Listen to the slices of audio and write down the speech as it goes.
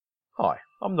Hi,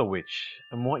 I'm The Witch,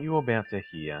 and what you're about to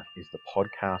hear is the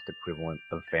podcast equivalent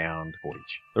of found footage.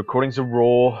 The recordings are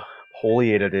raw,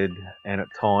 poorly edited, and at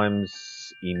times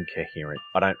incoherent.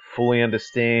 I don't fully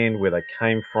understand where they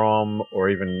came from or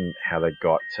even how they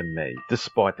got to me,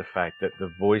 despite the fact that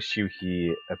the voice you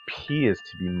hear appears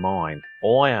to be mine.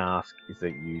 All I ask is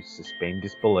that you suspend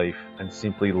disbelief and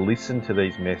simply listen to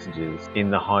these messages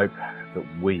in the hope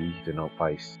that we do not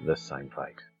face the same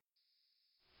fate.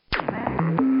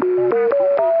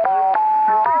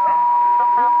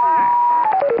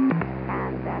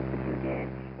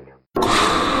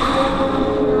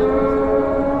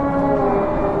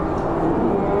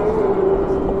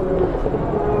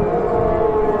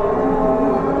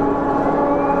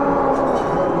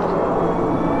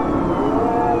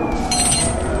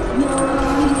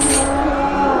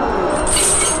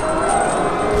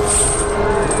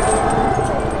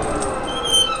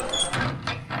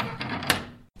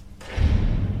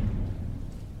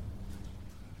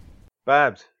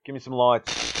 Babs, give me some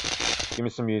lights. Give me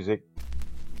some music.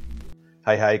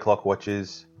 Hey, clock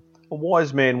watchers. A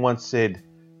wise man once said,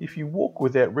 if you walk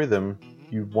without rhythm,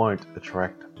 you won't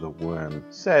attract the worm.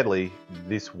 Sadly,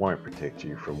 this won't protect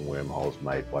you from wormholes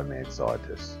made by mad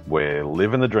scientists. We're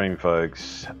living the dream,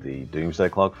 folks. The doomsday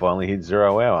clock finally hit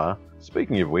 0 hour.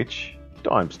 Speaking of which,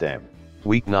 timestamp.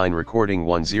 Week 9 recording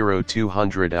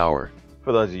 10200 hour.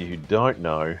 For those of you who don't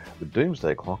know, the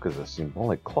doomsday clock is a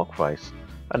symbolic clock face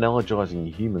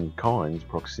analogizing humankind's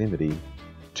proximity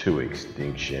to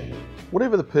extinction.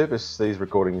 Whatever the purpose these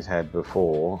recordings had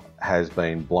before has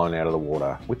been blown out of the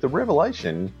water, with the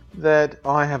revelation that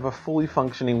I have a fully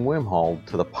functioning wormhole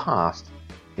to the past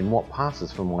in what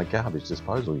passes for my garbage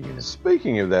disposal unit.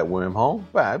 Speaking of that wormhole,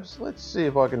 Babs, let's see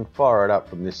if I can fire it up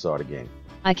from this side again.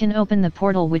 I can open the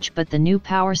portal but the new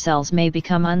power cells may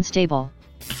become unstable.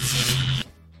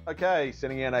 Okay,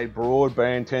 sending out a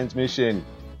broadband transmission.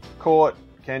 Court,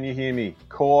 can you hear me?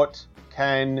 Court,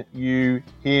 can you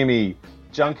hear me?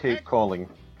 Junk heap calling.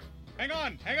 Hang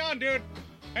on, dude.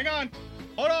 Hang on.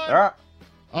 Hold on. All right.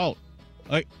 Oh,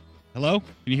 wait. Hello? Can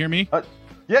you hear me?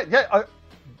 Yeah.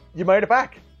 You made it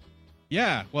back.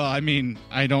 Yeah. Well, I mean,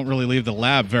 I don't really leave the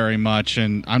lab very much,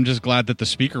 and I'm just glad that the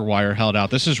speaker wire held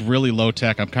out. This is really low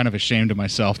tech. I'm kind of ashamed of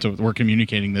myself that we're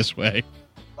communicating this way.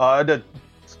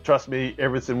 Trust me,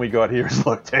 everything we got here is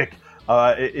low tech.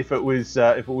 If it was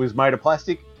made of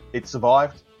plastic, it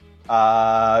survived.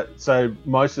 So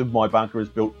most of my bunker is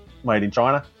made in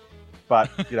China. But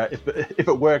if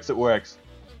it works, it works.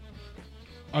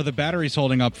 Are the batteries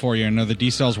holding up for you, and are the D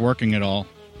cells working at all?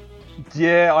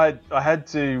 Yeah, I had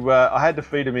to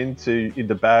feed them into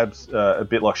Babs a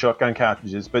bit like shotgun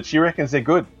cartridges, but she reckons they're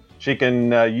good. She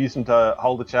can use them to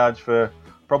hold the charge for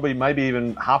probably maybe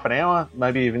even half an hour,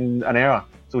 maybe even an hour.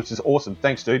 So which is awesome.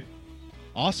 Thanks, dude.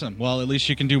 Awesome. Well, at least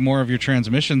you can do more of your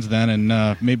transmissions then,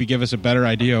 and maybe give us a better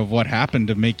idea of what happened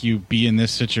to make you be in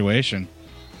this situation.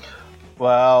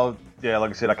 Well, yeah,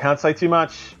 like I said, I can't say too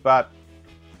much, but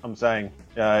I'm saying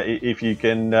if you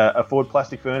can afford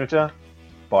plastic furniture,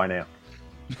 buy now.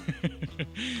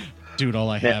 Dude, all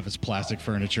I have is plastic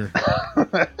furniture.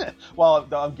 Well,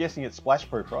 I'm guessing it's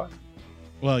splash-proof, right?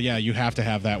 Well, yeah, you have to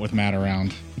have that with Matt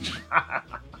around.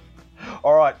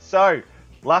 All right, so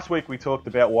last week we talked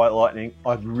about White Lightning.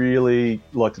 I'd really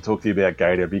like to talk to you about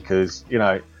Gator because,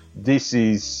 this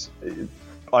is...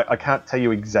 I can't tell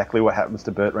you exactly what happens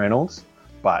to Burt Reynolds,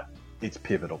 but it's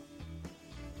pivotal.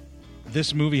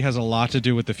 This movie has a lot to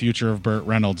do with the future of Burt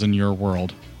Reynolds in your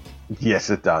world. Yes,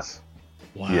 it does.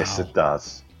 Wow. Yes, it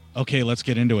does. Okay, let's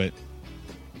get into it.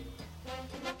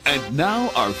 And now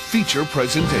our feature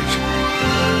presentation.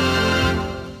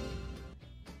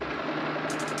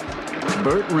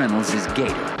 Burt Reynolds is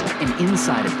Gator, and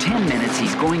inside of 10 minutes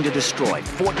he's going to destroy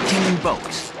 14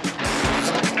 boats.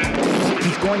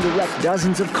 He's going to wreck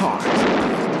dozens of cars.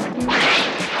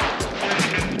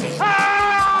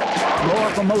 Blow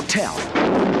up a motel.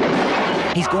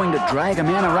 He's going to drag a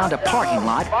man around a parking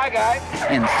lot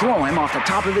and throw him off the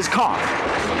top of his car.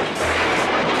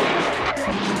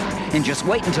 And just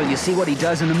wait until you see what he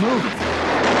does in the movie.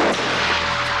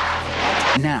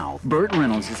 Now, Burt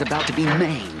Reynolds is about to be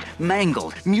maimed,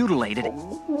 mangled, mutilated,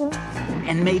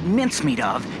 and made mincemeat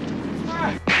of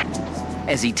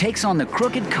as he takes on the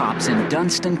crooked cops in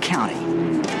Dunston County.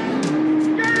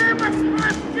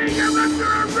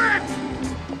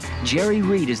 Jerry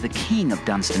Reed is the king of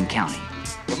Dunston County.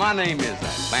 Well, my name is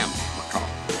Bam McCall.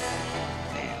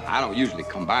 And I don't usually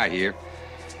come by here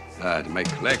to make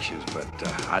collections, but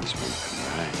I just want to come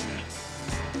by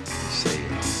and say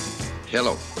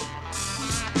hello.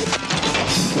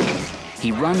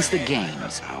 He runs the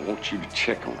games. I want you to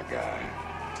check on a guy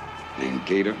named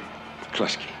Gator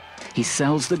McCluskey. He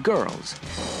sells the girls.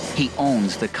 He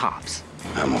owns the cops.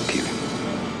 I'm gonna kill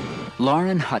him.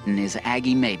 Lauren Hutton is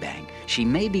Aggie Maybank. She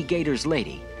may be Gator's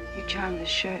lady, You charmed the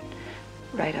shirt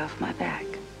right off my back.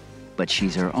 but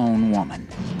she's her own woman.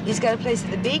 He's got a place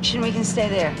at the beach, and we can stay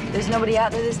there. There's nobody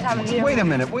out there this time of year. Wait a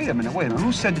minute.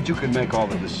 Who said that you could make all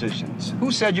the decisions?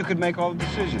 Who said you could make all the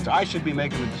decisions? I should be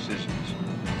making the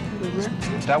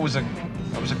decisions. That was a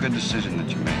good decision that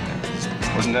you made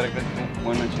there. Wasn't that a good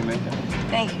one that you made there?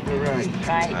 Thank you.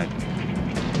 Right.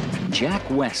 Jack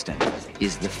Weston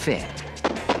is the Fed.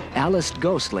 Alice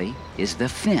Ghostly is the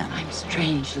Finn. I'm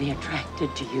strangely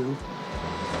attracted to you.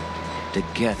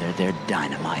 Together, they're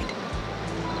dynamite.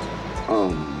 Oh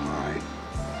my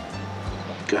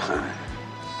God.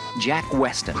 Jack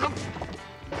Weston,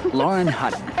 Lauren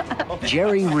Hutton,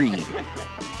 Jerry Reed,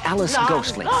 Alice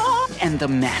Ghostly, and the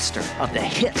master of the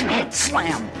hit,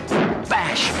 slam,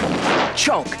 bash,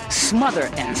 choke, smother,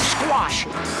 and squash.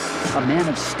 A man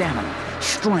of stamina,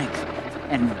 strength,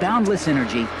 and boundless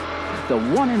energy, the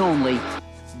one and only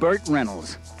Burt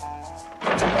Reynolds.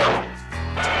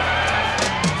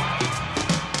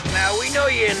 Now, we know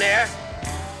you in there.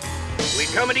 We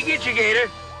coming to get you,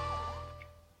 Gator.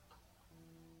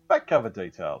 Back cover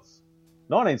details.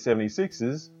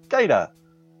 1976's Gator.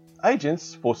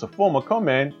 Agents force a former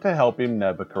conman to help him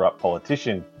nab a corrupt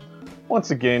politician. Once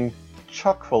again,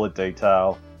 chock full of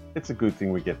detail. It's a good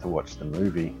thing we get to watch the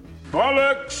movie.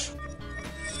 Bollocks!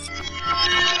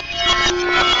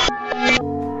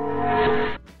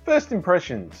 First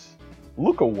impressions.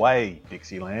 Look away,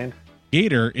 Dixieland.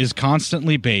 Gator is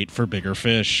constantly bait for bigger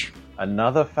fish.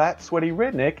 Another fat, sweaty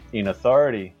redneck in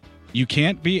authority. You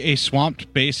can't be a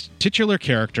swamp-based titular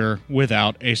character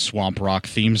without a swamp rock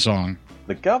theme song.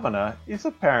 The governor is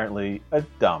apparently a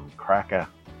dumb cracker.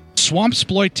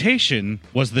 Swampsploitation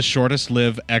was the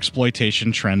shortest-lived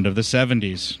exploitation trend of the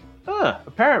 70s.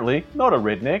 Apparently not a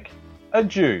redneck, a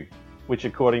Jew, which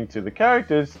according to the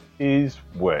characters is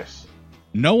worse.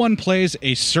 No one plays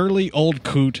a surly old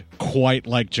coot quite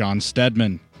like John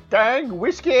Stedman. Dang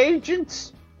whiskey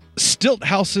agents! Stilt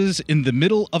houses in the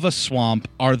middle of a swamp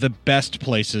are the best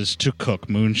places to cook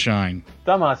moonshine.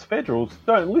 Dumbass federals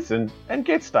don't listen and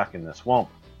get stuck in the swamp.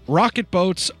 Rocket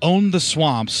boats own the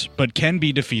swamps but can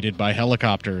be defeated by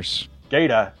helicopters.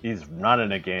 Gator is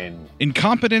running again.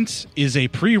 Incompetence is a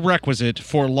prerequisite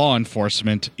for law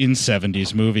enforcement in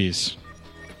 70s movies.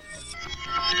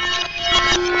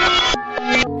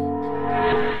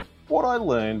 What I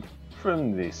learned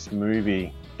from this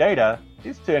movie. Gator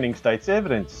is turning state's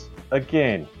evidence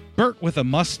again. Burt with a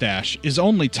mustache is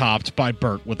only topped by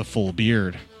Burt with a full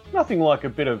beard. Nothing like a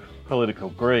bit of political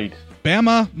greed.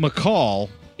 Bama McCall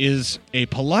is a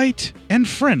polite and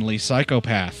friendly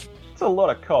psychopath. It's a lot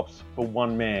of cops for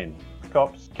one man.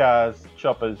 Cops, cars,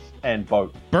 choppers, and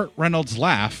boat. Burt Reynolds'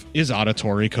 laugh is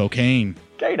auditory cocaine.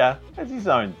 Gator has his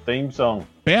own theme song.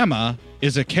 Bama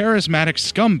is a charismatic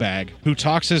scumbag who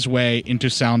talks his way into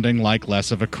sounding like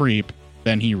less of a creep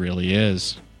than he really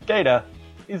is. Gator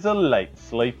is a late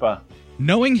sleeper.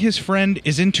 Knowing his friend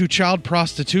is into child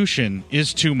prostitution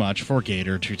is too much for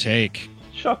Gator to take.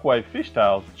 Shockwave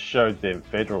Fishtails showed them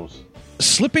federals.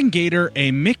 Slipping Gator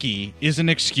a Mickey is an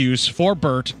excuse for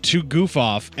Burt to goof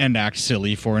off and act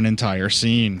silly for an entire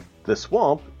scene. The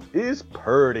swamp is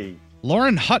purty.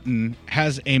 Lauren Hutton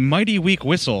has a mighty weak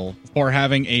whistle for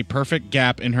having a perfect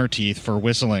gap in her teeth for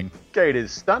whistling.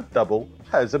 Gator's stunt double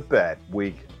has a bad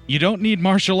wig. You don't need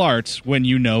martial arts when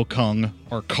you know Kung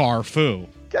or Kar Fu.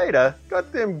 Gator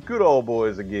got them good old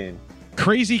boys again.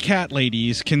 Crazy cat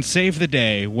ladies can save the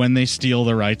day when they steal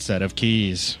the right set of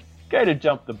keys. Gator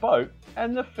jumped the boat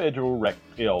and the federal wrecked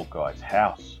the old guy's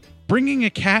house. Bringing a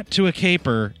cat to a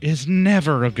caper is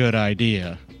never a good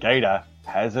idea. Gator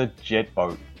has a jet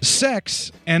boat.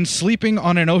 Sex and sleeping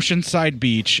on an oceanside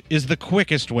beach is the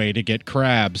quickest way to get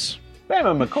crabs.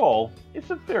 Bama McCall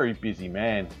is a very busy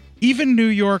man. Even New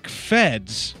York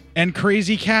feds and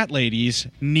crazy cat ladies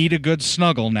need a good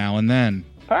snuggle now and then.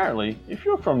 Apparently, if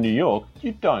you're from New York,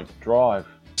 you don't drive.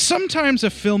 Sometimes a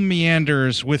film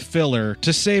meanders with filler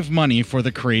to save money for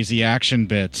the crazy action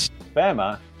bits.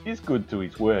 Bama is good to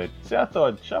his word.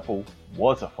 Southside Shuffle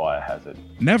was a fire hazard.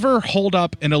 Never hold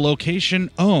up in a location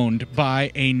owned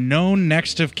by a known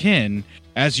next of kin,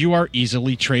 as you are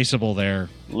easily traceable there.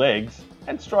 Legs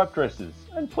and striped dresses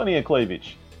and plenty of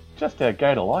cleavage. Just how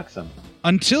Gator likes them.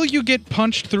 Until you get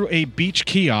punched through a beach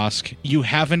kiosk, you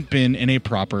haven't been in a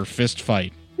proper fist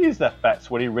fight. Here's that fat,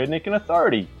 sweaty redneck in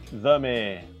authority, the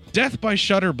mayor. Death by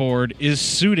Shutterboard is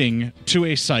suiting to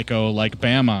a psycho like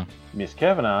Bama. Miss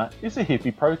Kavanagh is a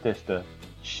hippie protester.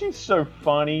 She's so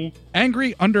funny.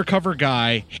 Angry undercover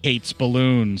guy hates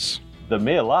balloons. The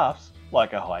mayor laughs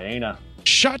like a hyena.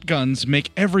 Shotguns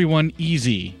make everyone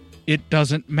easy. It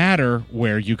doesn't matter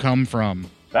where you come from.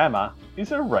 Bama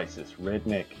is a racist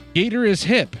redneck. Gator is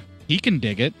hip. He can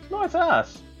dig it. Nice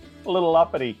ass. A little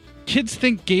uppity. Kids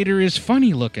think Gator is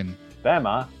funny looking.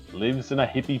 Bama lives in a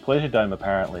hippie pleasure dome,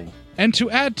 apparently. And to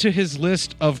add to his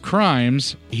list of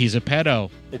crimes, he's a pedo.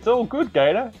 It's all good,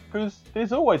 Gator, because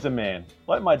there's always a man,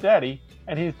 like my daddy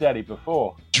and his daddy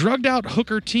before. Drugged out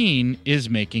hooker teen is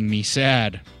making me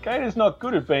sad. Gator's not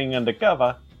good at being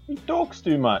undercover. He talks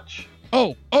too much.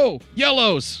 Oh,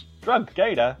 yellows! Drugged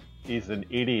Gator is an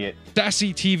idiot.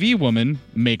 Sassy TV woman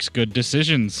makes good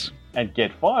decisions. And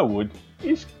get firewood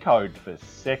is code for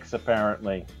sex,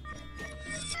 apparently.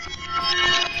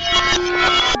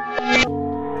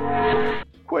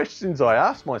 Questions I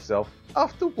asked myself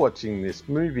after watching this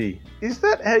movie. Is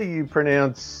that how you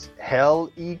pronounce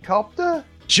helicopter?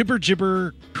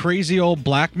 Jibber, crazy old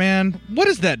black man. What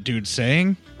is that dude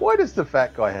saying? Why does the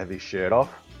fat guy have his shirt off?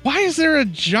 Why is there a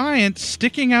giant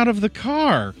sticking out of the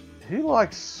car? Who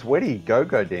likes sweaty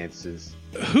go-go dancers?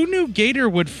 Who knew Gator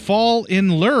would fall in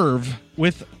love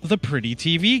with the pretty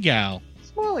TV gal?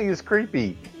 Smiley is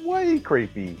creepy. Way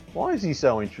creepy. Why is he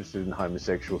so interested in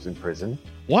homosexuals in prison?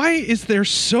 Why is there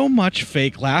so much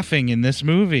fake laughing in this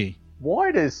movie?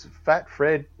 Why does Fat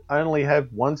Fred only have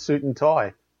one suit and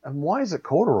tie? And why is it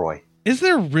corduroy? Is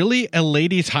there really a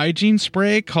ladies' hygiene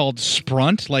spray called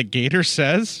Sprunt, like Gator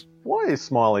says? Why is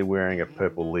Smiley wearing a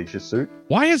purple leisure suit?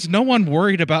 Why is no one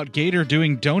worried about Gator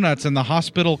doing donuts in the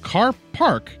hospital car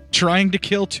park, trying to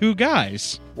kill two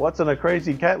guys? What's on a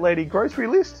crazy cat lady grocery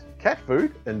list? Cat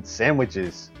food and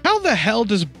sandwiches. How the hell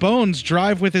does Bones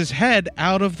drive with his head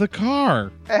out of the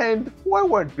car? And why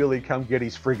won't Billy come get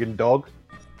his friggin' dog?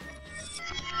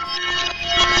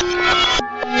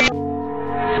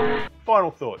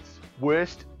 Final thoughts.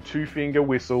 Worst two-finger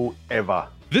whistle ever.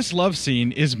 This love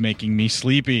scene is making me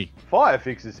sleepy. Fire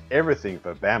fixes everything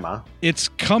for Bama. It's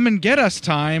come and get us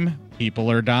time.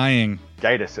 People are dying.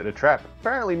 Gator set a trap.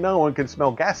 Apparently no one can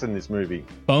smell gas in this movie.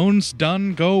 Bones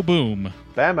done go boom.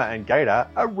 Bama and Gator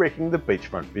are wrecking the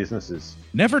beachfront businesses.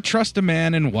 Never trust a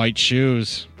man in white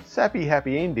shoes. Sappy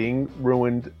happy ending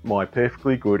ruined my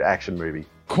perfectly good action movie.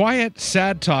 Quiet,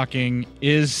 sad talking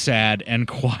is sad and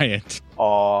quiet.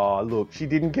 Aw, look, she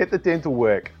didn't get the dental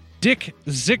work. Dick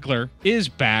Ziegler is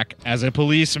back as a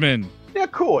policeman. Now,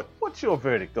 Court, what's your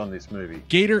verdict on this movie?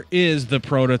 Gator is the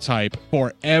prototype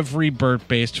for every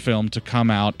Burt-based film to come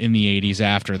out in the 80s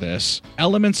after this.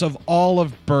 Elements of all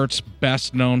of Burt's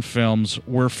best-known films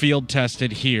were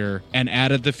field-tested here and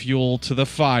added the fuel to the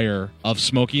fire of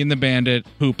Smokey and the Bandit,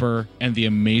 Hooper, and the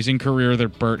amazing career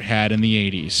that Burt had in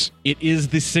the 80s. It is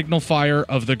the signal fire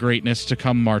of the greatness to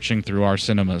come marching through our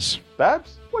cinemas.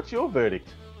 Babs, what's your verdict?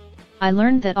 I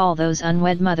learned that all those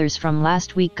unwed mothers from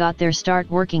last week got their start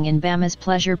working in Bama's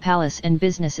Pleasure Palace and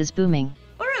business is booming.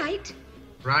 All right.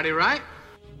 Righty right.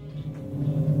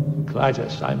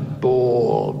 Clytus, I'm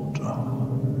bored.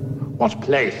 What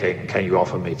plaything can you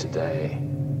offer me today?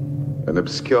 An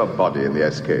obscure body in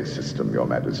the SK system, Your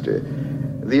Majesty.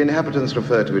 The inhabitants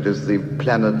refer to it as the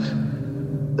planet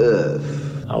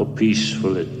Earth. How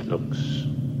peaceful it looks.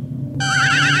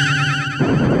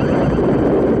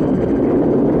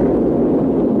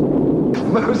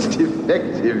 Most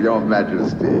effective, Your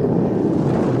Majesty.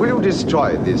 Will you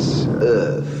destroy this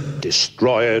Earth?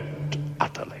 Destroy it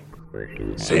utterly.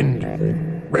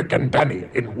 Send Rick and Danny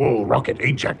in Wool Rocket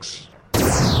Ajax.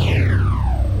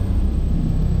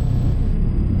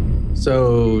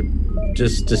 So,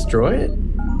 just destroy it?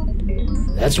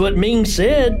 That's what Ming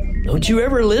said. Don't you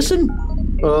ever listen?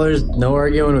 Well, there's no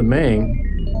arguing with Ming.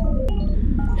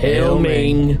 Hail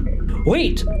Ming.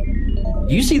 Wait!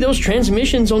 You see those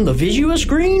transmissions on the Visua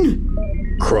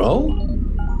screen? Crow?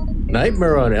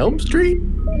 Nightmare on Elm Street?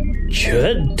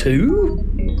 Chud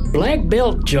 2? Black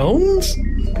Belt Jones?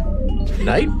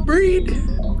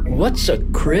 Nightbreed? What's a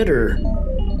critter?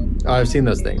 Oh, I've seen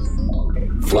those things.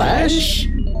 Flash?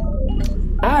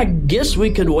 I guess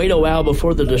we could wait a while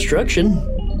before the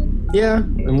destruction. Yeah,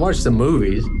 and watch some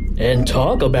movies. And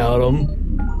talk about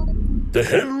them. The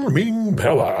Hail Ming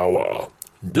Power Hour.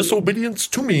 Disobedience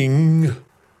to Ming.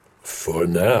 For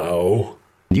now.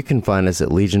 You can find us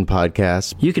at Legion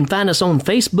Podcast. You can find us on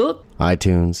Facebook.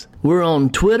 iTunes. We're on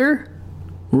Twitter.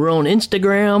 We're on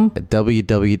Instagram. At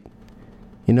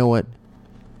You know what?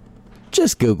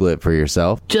 Just Google it for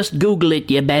yourself. Just Google it,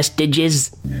 you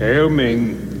bastages. Hail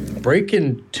Ming.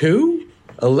 Breaking 2?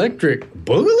 Electric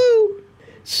Boogaloo?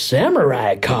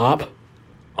 Samurai Cop?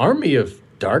 Army of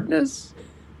Darkness?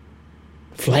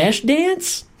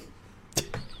 Flashdance?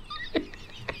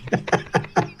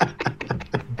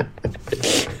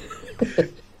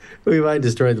 We might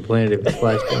destroy the planet if it's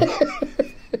flashpoint.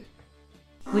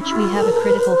 Which we have a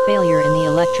critical failure in the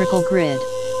electrical grid.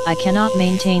 I cannot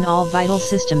maintain all vital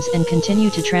systems and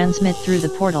continue to transmit through the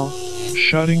portal.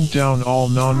 Shutting down all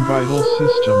non-vital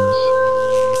systems.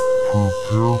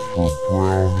 Prepare for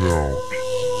brownout.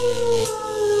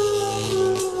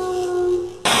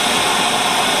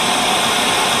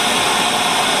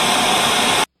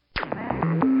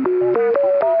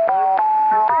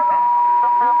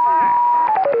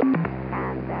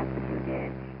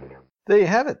 There you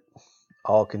have it.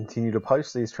 I'll continue to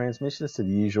post these transmissions to the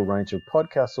usual range of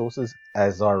podcast sources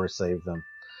as I receive them.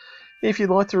 If you'd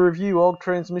like to review old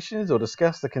transmissions or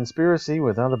discuss the conspiracy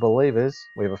with other believers,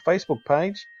 we have a Facebook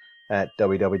page at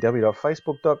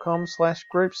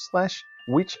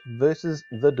www.facebook.com/groups/Witch versus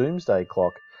the Doomsday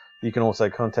Clock. You can also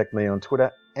contact me on Twitter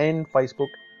and Facebook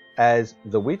as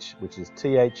The Witch, which is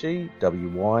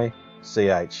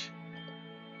THEWYCH.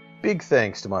 Big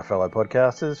thanks to my fellow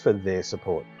podcasters for their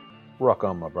support. Rock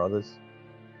on, my brothers.